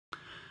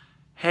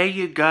Hey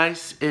you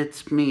guys,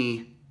 it's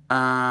me.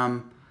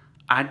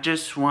 I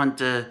just want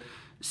to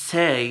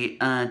say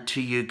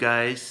to you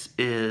guys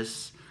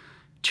is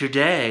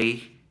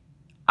today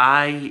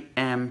I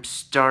am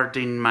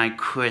starting my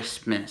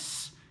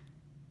Christmas.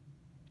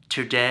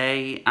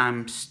 Today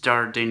I'm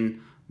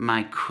starting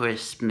my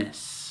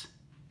Christmas.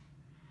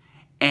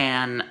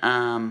 And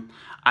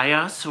I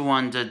also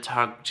wanted to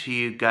talk to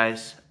you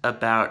guys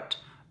about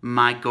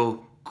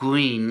Michael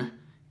Green,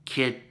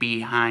 kid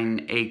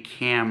behind a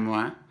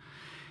camera.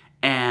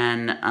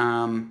 And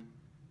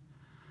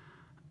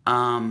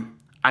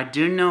I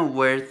do know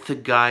where the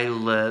guy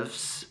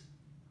lives.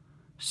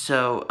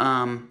 So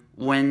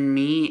when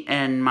me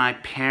and my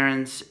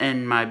parents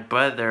and my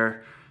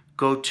brother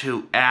go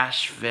to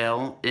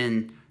Asheville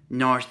in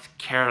North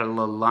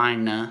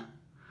Carolina,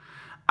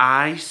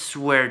 I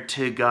swear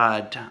to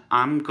God,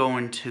 I'm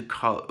going to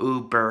call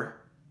Uber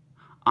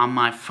on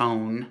my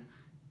phone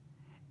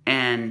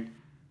and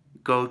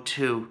go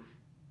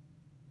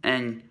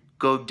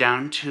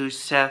down to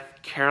South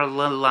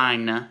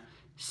Carolina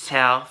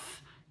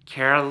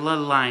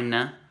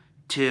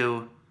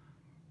to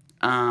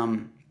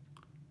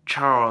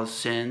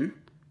Charleston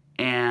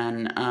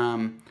and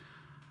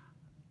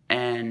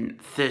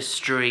the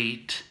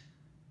street,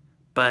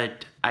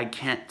 but I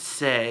can't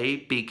say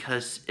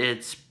because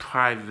it's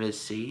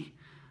privacy.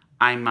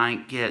 I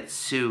might get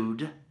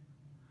sued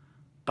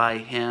by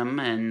him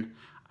and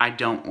I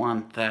don't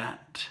want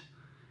that.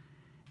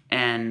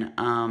 And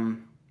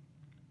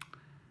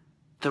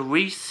the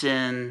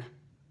reason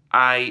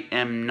I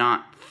am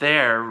not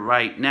there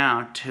right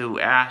now to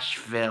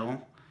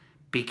Asheville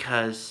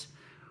because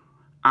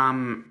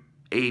I'm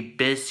a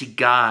busy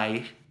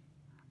guy.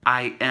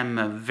 I am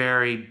a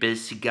very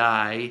busy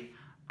guy.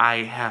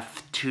 I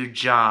have 2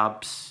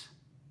 jobs.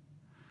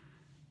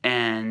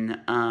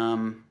 And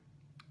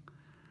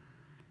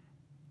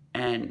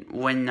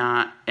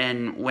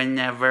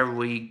whenever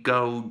we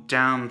go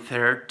down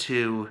there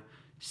to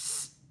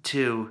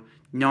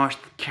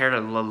North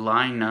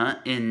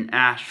Carolina in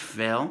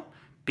Asheville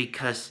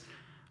because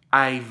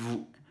I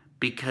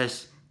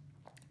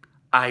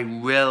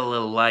really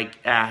like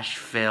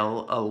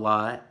Asheville a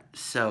lot,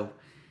 so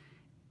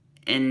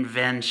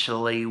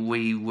eventually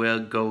we will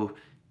go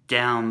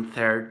down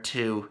there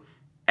to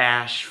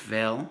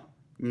Asheville,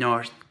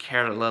 North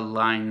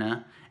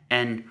Carolina,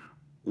 and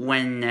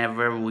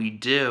whenever we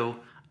do,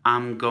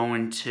 I'm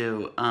going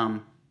to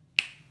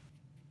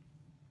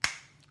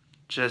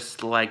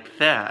just like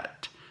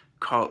that,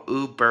 call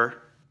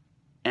Uber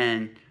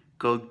and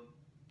go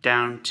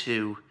down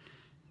to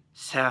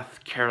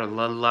South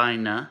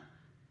Carolina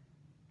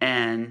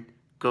and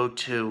go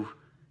to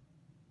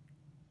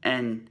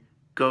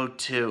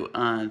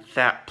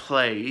that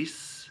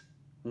place,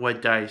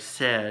 what I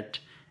said,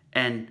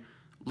 and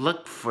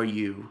look for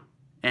you.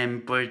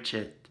 And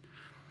Bridget,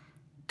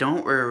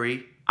 don't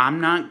worry,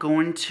 I'm not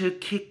going to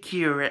kick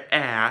your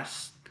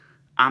ass.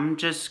 I'm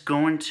just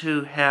going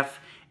to have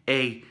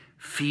a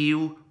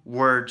few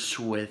words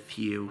with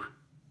you.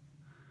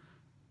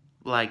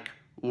 Like,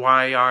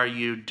 why are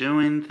you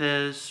doing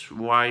this?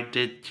 Why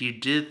did you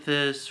do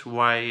this?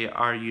 Why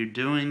are you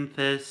doing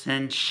this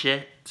and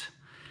shit?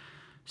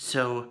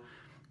 So,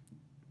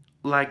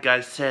 like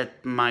I said,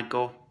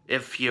 Michael,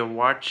 if you're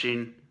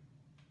watching,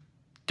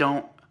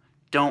 don't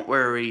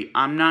worry.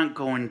 I'm not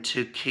going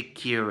to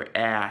kick your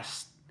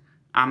ass.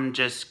 I'm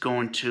just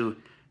going to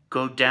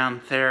go down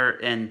there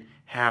and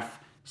have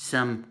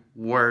some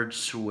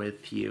words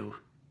with you.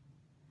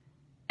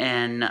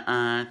 And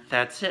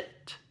that's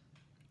it.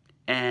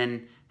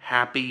 And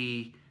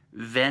happy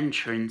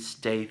Veterans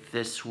Day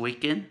this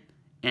weekend.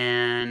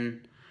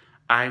 And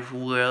I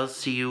will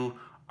see you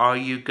all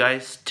you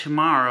guys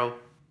tomorrow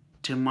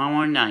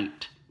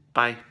night.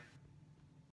 Bye.